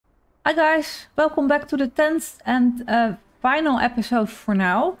Hi guys, welcome back to the 10th and final episode for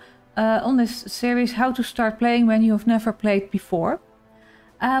now on this series How to Start Playing When You Have Never Played Before.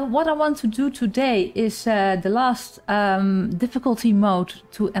 What I want to do today is the last difficulty mode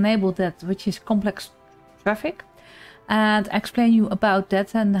to enable that, which is complex traffic, and explain you about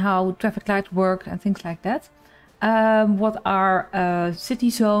that and how traffic lights work and things like that. What are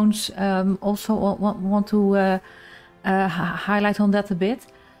city zones, also want to highlight on that a bit.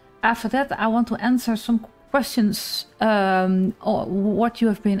 After that, I want to answer some questions or what you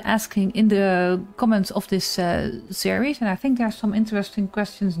have been asking in the comments of this series. And I think there's some interesting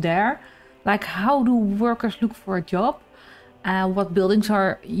questions there. Like, how do workers look for a job? What buildings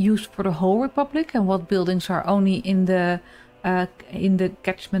are used for the whole Republic? And what buildings are only in the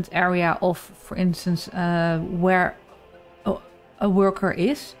catchment area of, for instance, where a worker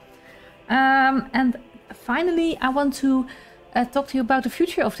is? And finally, I want to talk to you about the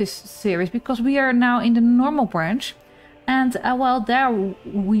future of this series, because we are now in the normal branch, and while there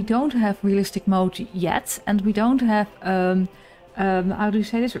we don't have realistic mode yet, and we don't have how do you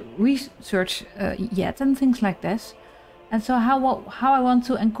say this, research yet, and things like this. And so how I want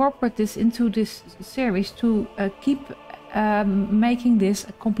to incorporate this into this series to keep making this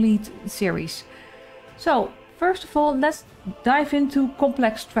a complete series. So first of all, let's dive into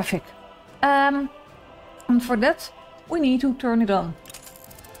complex traffic, and for that we need to turn it on,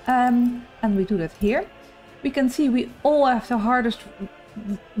 and we do that here. We can see we all have the hardest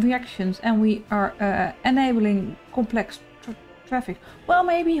reactions, and we are enabling complex traffic. Well,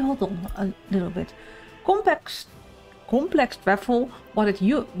 maybe hold on a little bit. Complex traffic. What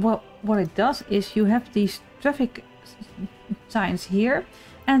it does is you have these traffic signs here,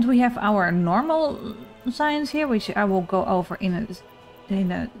 and we have our normal signs here, which I will go over in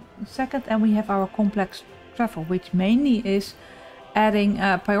a second, and we have our complex traffic, which mainly is adding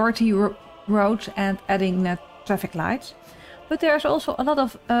priority roads and adding traffic lights. But there's also a lot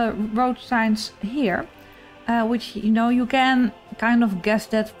of road signs here, which you can kind of guess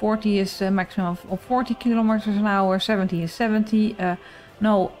that 40 is a maximum of 40 kilometers an hour, 70 is 70,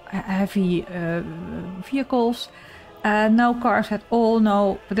 no heavy vehicles, no cars at all,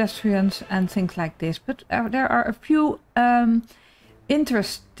 no pedestrians and things like this. But there are a few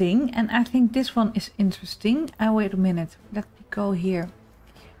interesting, and I think this one is interesting. Wait a minute, let me go here.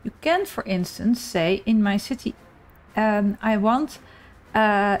 You can, for instance, say in my city, I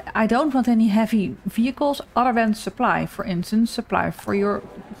don't want any heavy vehicles other than supply. For instance, supply for your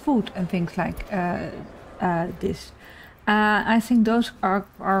food and things like this. I think those are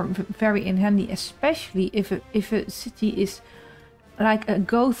very in handy, especially if a city is like a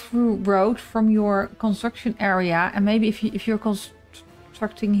go-through road from your construction area, and maybe if you're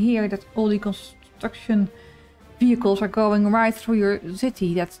constructing here, that all the construction vehicles are going right through your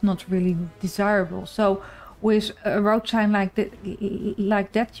city. That's not really desirable. So with a road sign like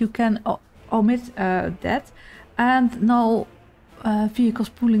that, you can omit that, and no vehicles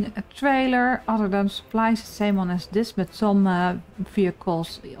pulling a trailer other than supplies, same one as this, but some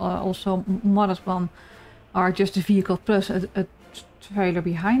vehicles, also modest one, are just a vehicle plus a trailer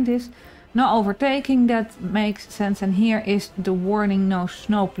behind this. No overtaking, that makes sense. And here is the warning, no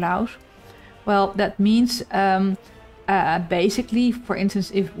snow plows. Well, that means basically, for instance,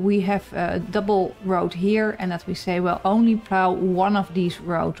 if we have a double road here and that we say, well, only plow one of these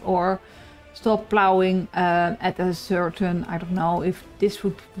roads, or stop plowing at a certain, I don't know, if this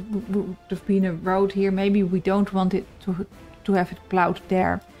would have been a road here, maybe we don't want it to have it plowed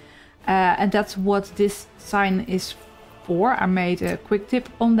there. And that's what this sign is for. I made a quick tip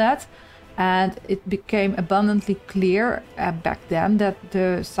on that, and it became abundantly clear back then that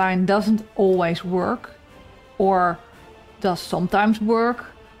the sign doesn't always work, or does sometimes work,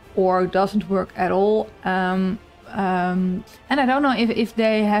 or doesn't work at all. And I don't know if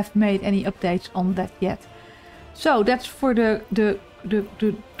they have made any updates on that yet. So that's for the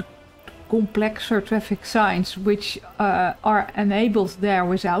complexer traffic signs, which are enabled there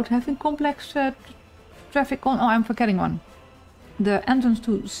without having complex traffic on. Oh, I'm forgetting one. The entrance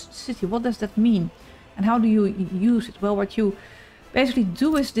to city, what does that mean? And how do you use it? Well, what you basically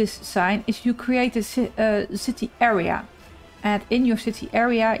do with this sign is you create a city area. And in your city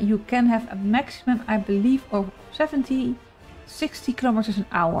area, you can have a maximum, I believe, of 60 kilometers an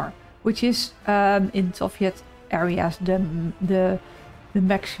hour, which is in Soviet areas the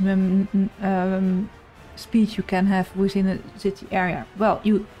maximum speed you can have within a city area. Well,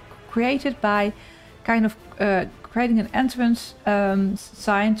 you create it by kind of creating an entrance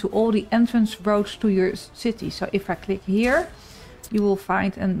sign to all the entrance roads to your city. So if I click here, you will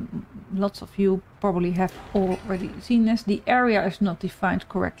find, and lots of you probably have already seen this, the area is not defined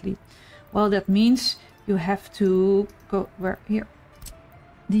correctly. Well, that means you have to go here,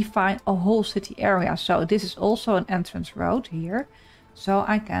 define a whole city area. So this is also an entrance road here. So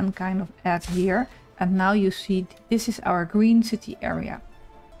I can kind of add here, and now you see this is our green city area.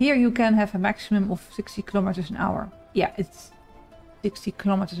 Here you can have a maximum of 60 kilometers an hour. Yeah, it's 60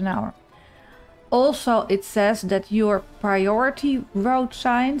 kilometers an hour. Also, it says that your priority road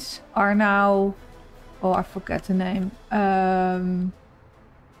signs are now, oh, I forget the name,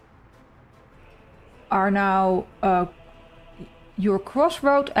 are now your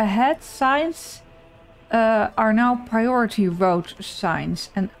crossroad ahead signs are now priority road signs,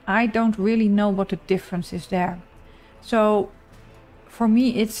 and I don't really know what the difference is there. So for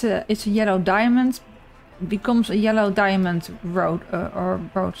me it's a yellow diamond becomes a yellow diamond road or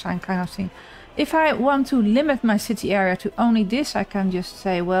road sign kind of thing. If I want to limit my city area to only this, I can just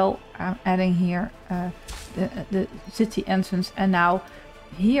say, well, I'm adding here the city entrance, and now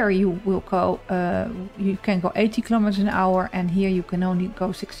here you will go, you can go 80 kilometers an hour, and here you can only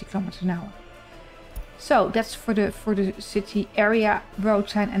go 60 kilometers an hour. So that's for the city area road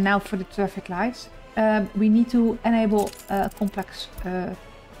sign. And now for the traffic lights, we need to enable complex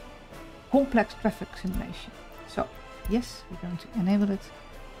traffic simulation. So yes, we're going to enable it.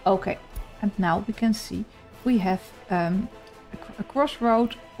 Okay, and now we can see we have a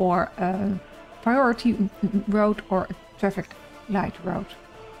crossroad or a priority road or a traffic light road.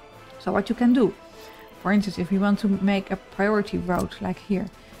 So what you can do, for instance, if you want to make a priority road like here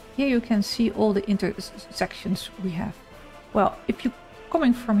you can see all the intersections we have. Well, if you're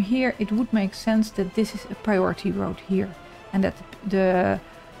coming from here, it would make sense that this is a priority road here, and that the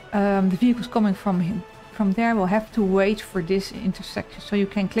vehicles coming from there will have to wait for this intersection. So you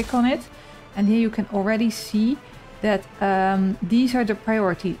can click on it, and here you can already see that these are the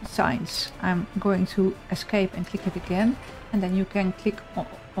priority signs. I'm going to escape and click it again, and then you can click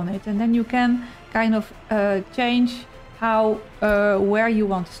on it, and then you can kind of change how where you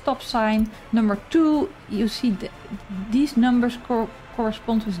want a stop sign. Number 2, you see these numbers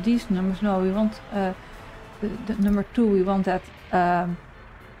correspond with these numbers. No, we want the number 2, we want that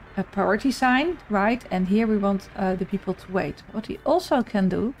a priority sign, right? And here we want the people to wait. What we also can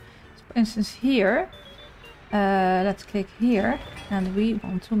do is, for instance, here, let's click here, and we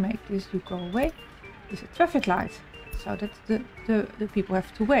want to make this, you go away, is a traffic light, so that the people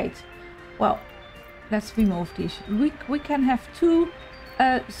have to wait. Well, let's remove these. We can have 2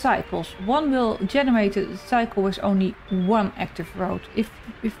 cycles. One will generate a cycle with only one active road. If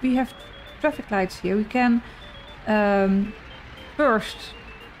we have traffic lights here, we can first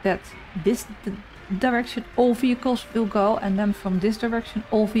that this direction all vehicles will go, and then from this direction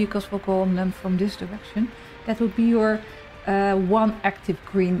all vehicles will go, and then from this direction. That would be your one active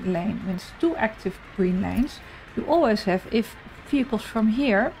green lane. When it's 2 active green lanes, you always have, if vehicles from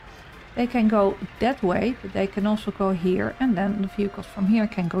here, they can go that way, but they can also go here, and then the vehicles from here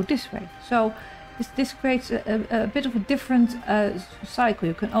can go this way. So this creates a bit of a different cycle.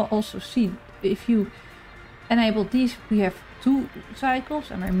 You can also see, if you enable these, we have 2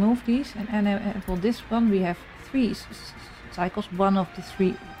 cycles, and remove these, and enable this one, we have 3 cycles, one of the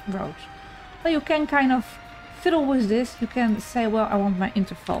 3 roads. So you can kind of fiddle with this. You can say, well, I want my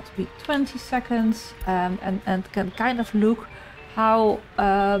interval to be 20 seconds, and can kind of look how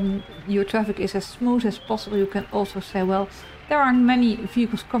your traffic is as smooth as possible. You can also say, well, there are many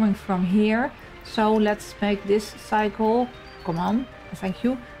vehicles coming from here, so let's make this cycle, come on, thank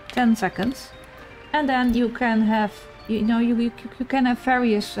you, 10 seconds. And then you can have, you know, you can have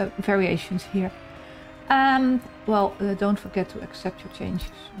various variations here. Well, don't forget to accept your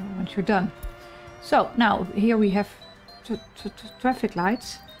changes once you're done. So now here we have traffic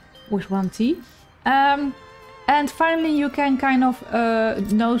lights with 1T. And finally, you can kind of,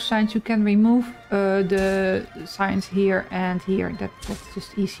 no signs, you can remove the signs here and here. That's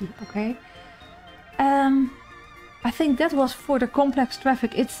just easy, okay? I think that was for the complex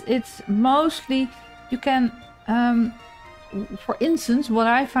traffic. It's mostly, you can, for instance, what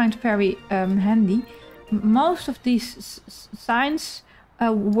I find very handy, most of these signs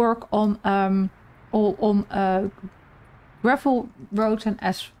work on gravel roads and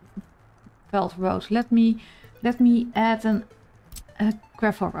asphalt roads. Let me add a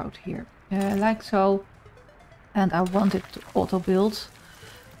gravel road here, like so, and I want it to auto build.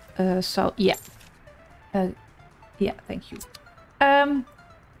 So yeah, yeah, thank you.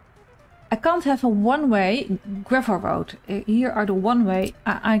 I can't have a one-way gravel road. Here are the one-way.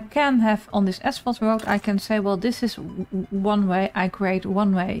 I can have on this asphalt road. I can say, well, this is one way. I create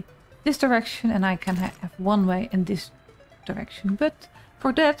one way this direction, and I can have one way in this direction. But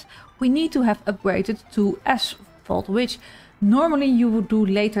for that, we need to have upgraded to asphalt, which normally you would do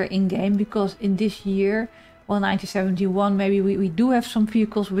later in game, because in this year, well, 1971, maybe we do have some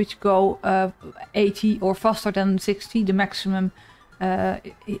vehicles which go 80 or faster than 60. The maximum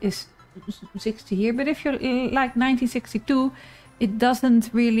is 60 here. But if you're like 1962, it doesn't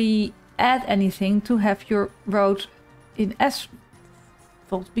really add anything to have your road in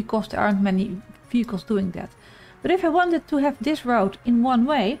asphalt, because there aren't many vehicles doing that. But if I wanted to have this road in one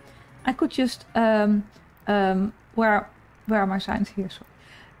way, I could just where are my signs here? Sorry.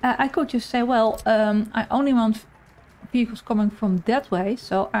 I could just say, well, I only want vehicles coming from that way,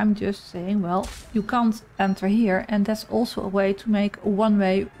 so I'm just saying, well, you can't enter here, and that's also a way to make a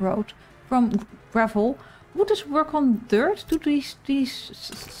one-way road from gravel. Would this work on dirt? Do these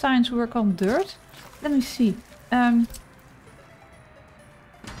signs work on dirt? Let me see. No,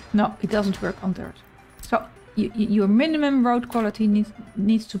 it doesn't work on dirt. So your minimum road quality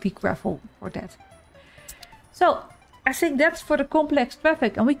needs to be gravel for that. So I think that's for the complex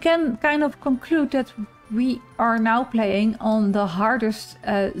traffic, and we can kind of conclude that we are now playing on the hardest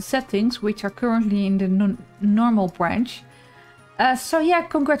settings, which are currently in the normal branch. So yeah,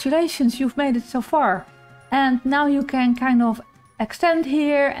 congratulations, you've made it so far. And now you can kind of extend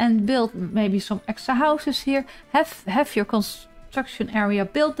here and build maybe some extra houses here. Have your construction area,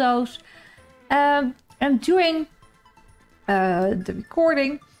 build those. And during the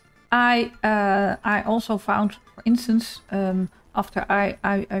recording, I also found, for instance, after I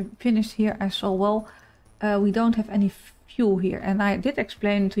finished here, I saw, well, we don't have any fuel here, and I did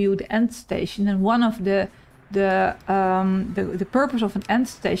explain to you the end station. And one of the purpose of an end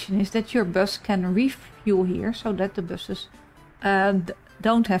station is that your bus can refuel here, so that the buses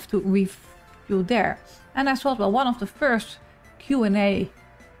don't have to refuel there. And I thought, well, one of the first Q&A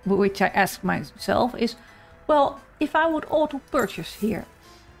which I asked myself is, well, if I would auto purchase here.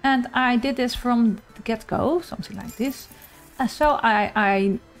 And I did this from the get-go, something like this. So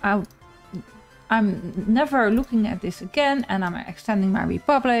I'm never looking at this again, and I'm extending my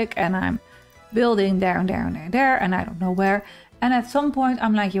republic, and I'm building there and there and there and there, and I don't know where. And at some point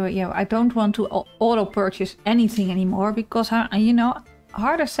I'm like, I don't want to auto purchase anything anymore, because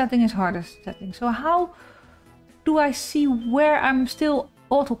harder setting is harder setting. So how do I see where I'm still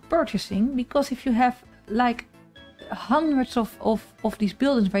auto purchasing? Because if you have like hundreds of these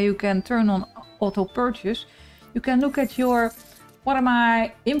buildings where you can turn on auto purchase, you can look at your, what am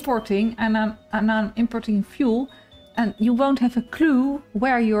I importing, and I'm importing fuel, and you won't have a clue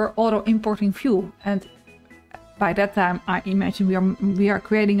where you're auto importing fuel. And by that time, I imagine we are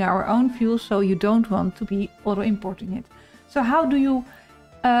creating our own fuel, so you don't want to be auto importing it. So how do you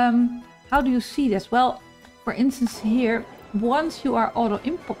see this? Well, for instance, here, once you are auto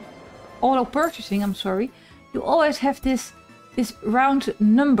purchasing, you always have this round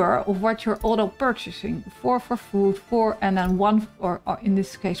number of what you're auto purchasing. 4 for food, 4, and then 1, or in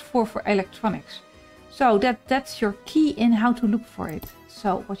this case 4 for electronics. So that's your key in how to look for it.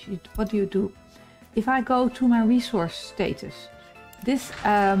 So what do you do? If I go to my resource status, this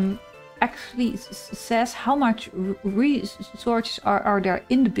actually says how much resources are there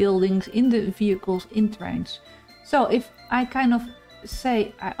in the buildings, in the vehicles, in trains. So if I kind of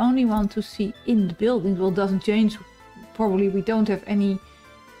say I only want to see in the buildings, well, it doesn't change. Probably we don't have any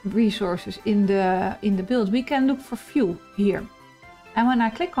resources in the build. We can look for fuel here, and when I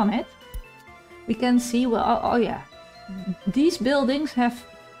click on it, we can see, well, oh yeah, these buildings have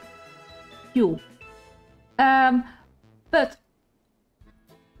fuel. But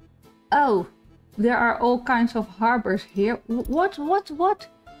oh, there are all kinds of harbors here. What?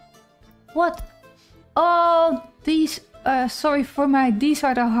 Oh, these. Sorry for these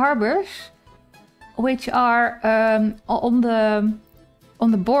are the harbors, which are on the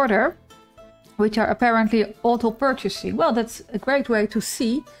border, which are apparently auto purchasing. Well, that's a great way to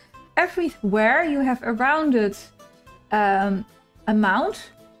see. Everywhere you have a rounded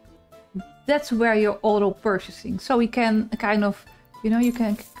amount, that's where you're auto purchasing. So we can kind of,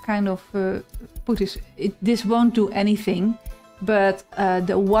 put this. This won't do anything, but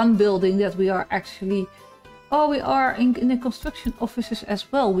the one building that we are actually. Oh, we are in the construction offices as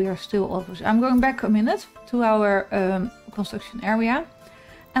well. We are still offices. I'm going back a minute to our construction area.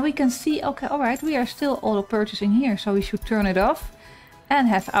 And we can see, okay, all right, we are still auto purchasing here. So we should turn it off and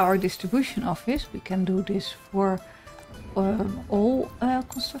have our distribution office. We can do this for all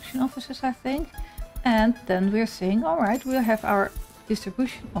construction offices, I think. And then we're saying, all right, we'll have our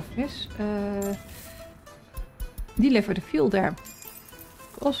distribution office deliver the fuel there.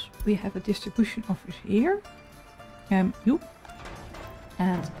 Because we have a distribution office here. You.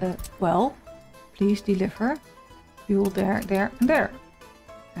 And, well, please deliver fuel there, there, and there.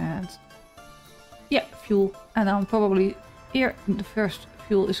 And yeah, fuel. And then probably here the first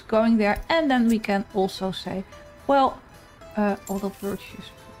fuel is going there. And then we can also say, well, auto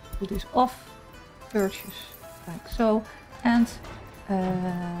purchase, put this off, purchase like so, and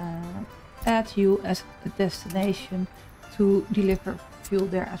add you as a destination to deliver fuel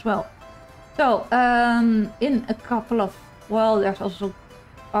there as well. So in a couple of, well, there's also,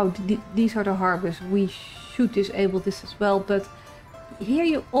 oh, these are the harbors. We should disable this as well, but here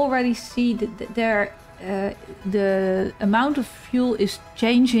you already see that there the amount of fuel is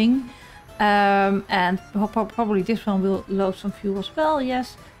changing, and probably this one will load some fuel as well.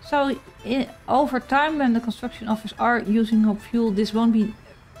 Yes. So over time, when the construction officers are using up fuel, this won't be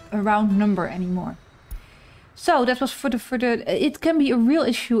a round number anymore. So that was for the. It can be a real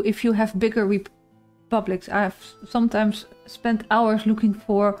issue if you have bigger republics. I've sometimes spent hours looking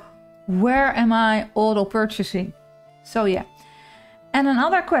for where am I auto purchasing. So yeah. And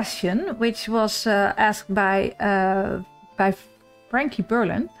another question, which was asked by Frankie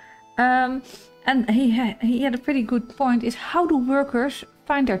Berlin, and he had a pretty good point, is how do workers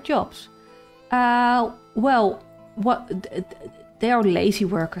find their jobs? Well, they are lazy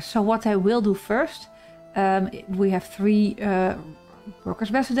workers. So what they will do first, we have 3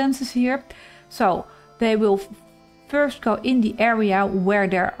 workers' residences here. So they will first go in the area where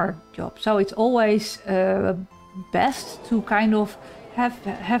there are jobs. So it's always best to kind of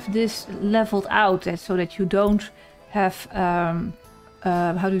have this leveled out, so that you don't have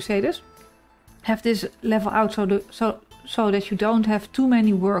how do you say this? Have this level out so that you don't have too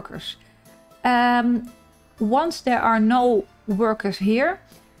many workers. Once there are no workers here,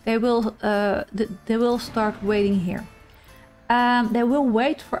 they will start waiting here. They will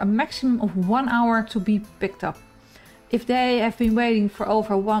wait for a maximum of 1 hour to be picked up. If they have been waiting for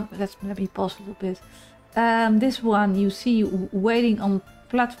over let me pause a little bit. This one you see waiting on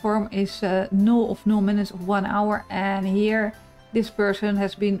platform is 0 minutes of 1 hour, and here this person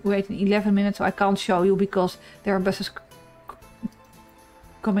has been waiting 11 minutes, so I can't show you because there are buses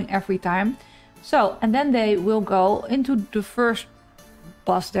coming every time. So, and then they will go into the first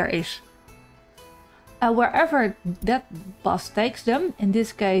bus there is. Wherever that bus takes them, in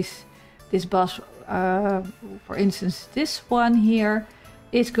this case this bus, for instance this one here,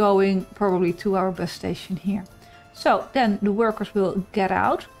 is going probably to our bus station here. So then the workers will get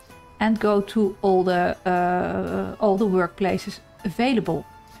out and go to all the workplaces available.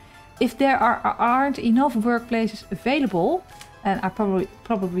 If there aren't enough workplaces available, and I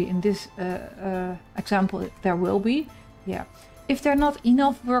probably in this example there will be, yeah. If there are not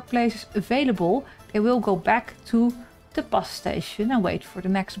enough workplaces available, they will go back to the bus station and wait for the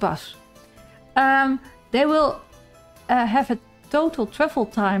next bus. They will have a total travel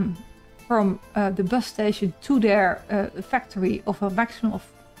time from the bus station to their factory of a maximum of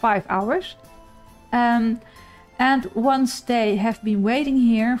 5 hours. And once they have been waiting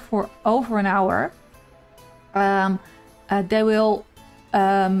here for over an hour, they will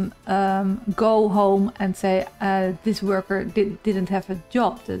go home and say this worker didn't have a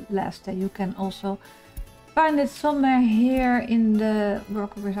job the last day. You can also find it somewhere here in the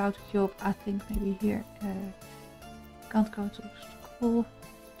worker without a job. I think maybe here. Can't go to school,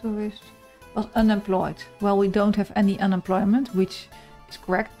 tourist, was unemployed. Well, we don't have any unemployment, which is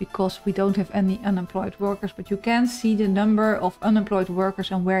correct because we don't have any unemployed workers, but you can see the number of unemployed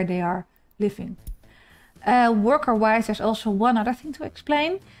workers and where they are living. Worker-wise, there's also one other thing to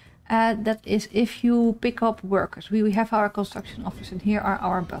explain. That is if you pick up workers. We have our construction office and here are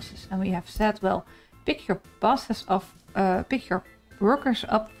our buses. And we have said, well, pick your buses up, pick your workers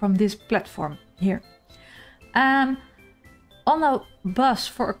up from this platform here. On a bus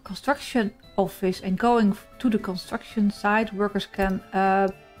for a construction office and going to the construction site, workers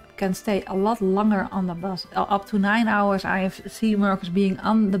can stay a lot longer on the bus, up to 9 hours. I have seen workers being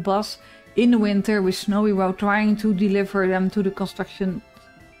on the bus in the winter with snowy road, trying to deliver them to the construction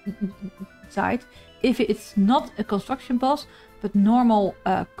site. If it's not a construction bus, but normal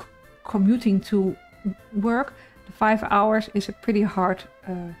commuting to work, the 5 hours is a pretty hard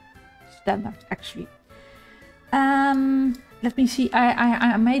standard actually. Let me see,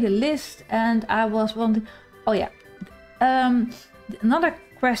 I made a list and I was wondering, oh yeah, another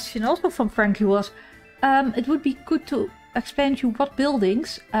question also from Frankie was, it would be good to explain to you what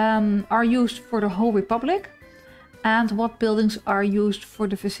buildings are used for the whole Republic and what buildings are used for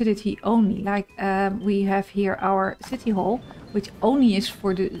the facility only. Like we have here our city hall, which only is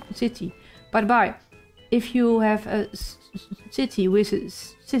for the city. By the by, if you have a city with a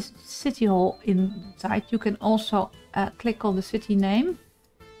city hall inside, you can also click on the city name.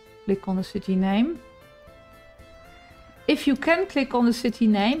 Click on the city name. if you can click on the city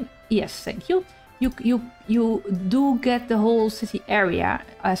name, yes, thank you. You do get the whole city area,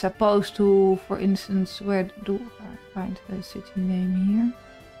 as opposed to, for instance, where do I find the city name here?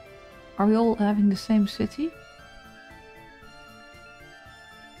 Are we all having the same city?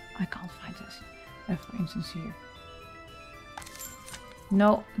 I can't find this. For instance, here.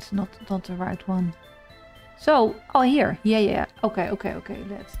 No, it's not the right one. So, oh, here. Yeah. Okay.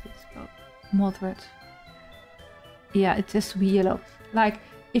 Let's go. Moderate. Yeah, it has to be yellow. Like,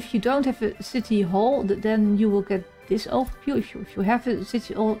 if you don't have a city hall, then you will get this overview. If you have a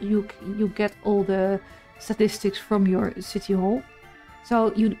city hall, you get all the statistics from your city hall.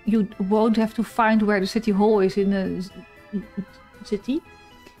 So you won't have to find where the city hall is in the city.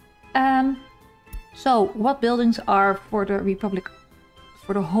 So what buildings are for the Republic,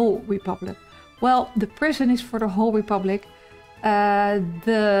 for the whole Republic? Well, the prison is for the whole Republic.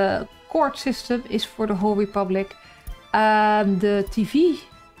 The court system is for the whole Republic. The TV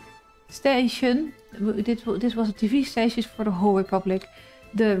station, this was a TV station for the whole Republic.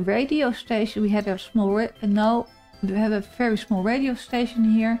 The radio station, we had a small, now we have a very small radio station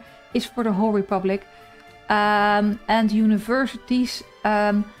here, is for the whole Republic. And universities,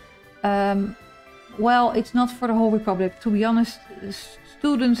 well, it's not for the whole Republic. To be honest,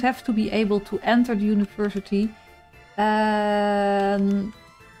 students have to be able to enter the university. There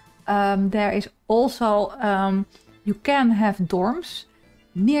is also, you can have dorms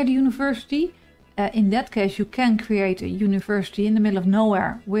near the university. In that case, you can create a university in the middle of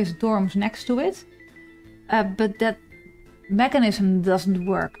nowhere with dorms next to it. But that mechanism doesn't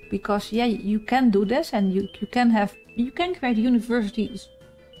work, because yeah, you can do this, and you can create a university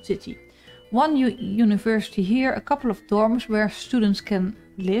city. One university here, a couple of dorms where students can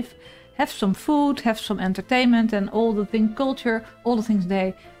live, have some food, have some entertainment, and all the thing, culture, all the things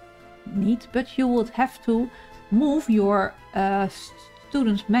they need. But you would have to move your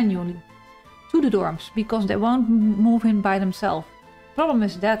students manually to the dorms, because they won't move in by themselves. Problem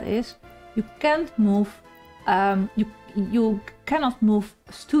is you can't move. You cannot move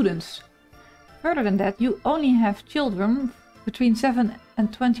students. Further than that, you only have children between 7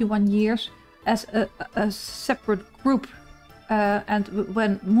 and 21 years as a separate group. And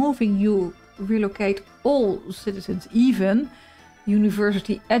when moving, you relocate all citizens, even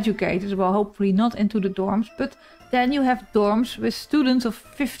university educated, well, hopefully not into the dorms, but then you have dorms with students of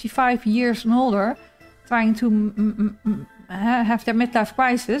 55 years and older trying to have their midlife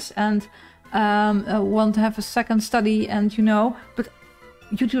crisis and want to have a second study, and but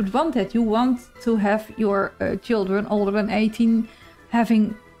you don't want that. You want to have your children older than 18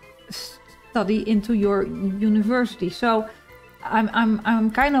 having study into your university. So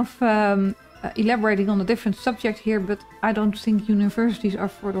I'm kind of elaborating on a different subject here, but I don't think universities are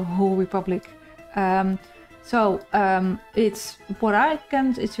for the whole Republic. It's what I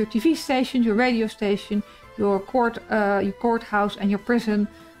can. It's your TV station, your radio station, your courthouse, and your prison,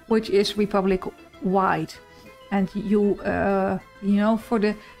 which is Republic-wide. And for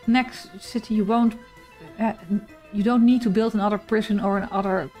the next city, you don't need to build another prison or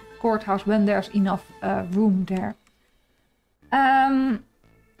another courthouse when there's enough room there.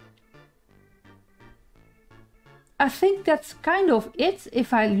 I think that's kind of it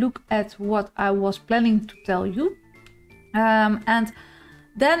if I look at what I was planning to tell you. And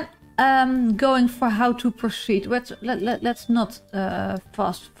then going for how to proceed. Let's not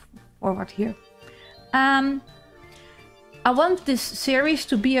fast forward here. I want this series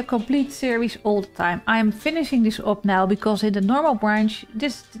to be a complete series all the time. I'm finishing this up now because in the normal branch,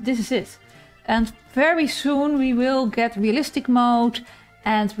 this is it. And very soon we will get realistic mode,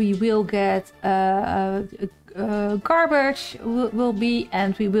 and we will get garbage will be,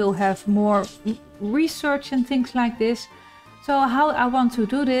 and we will have more research and things like this. So how I want to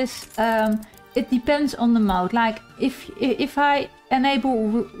do this, it depends on the mode. Like if I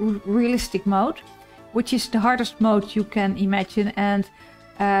enable realistic mode, which is the hardest mode you can imagine, and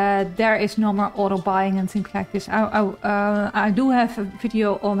there is no more auto buying and things like this. I do have a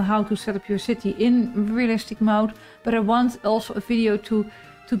video on how to set up your city in realistic mode, but I want also a video to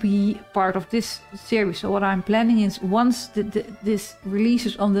be part of this series. So what I'm planning is, once this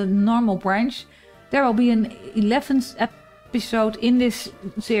releases on the normal branch, there will be an 11th episode in this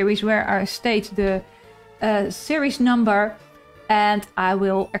series where I state the series number, and I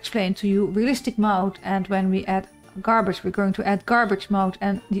will explain to you realistic mode. And when we add garbage, we're going to add garbage mode,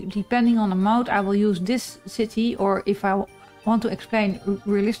 and depending on the mode I will use this city, or if I want to explain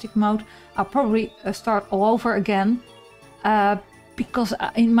realistic mode, I'll probably start all over again, because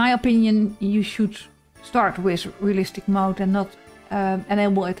in my opinion you should start with realistic mode and not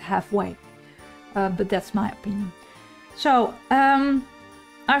enable it halfway, but that's my opinion. So,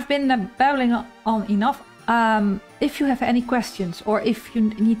 I've been babbling on enough. If you have any questions, or if you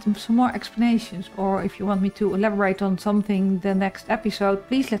need some more explanations, or if you want me to elaborate on something the next episode,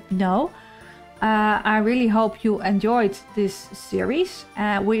 please let me know. I really hope you enjoyed this series,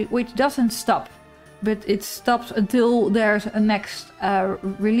 which doesn't stop, but it stops until there's a next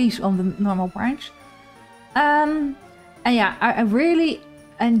release on the normal branch. And yeah, I really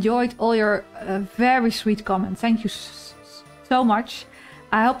enjoyed all your very sweet comments. Thank you so much.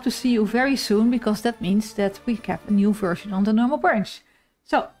 I hope to see you very soon, because that means that we have a new version on the normal branch.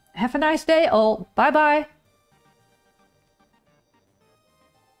 So, have a nice day all. Bye bye.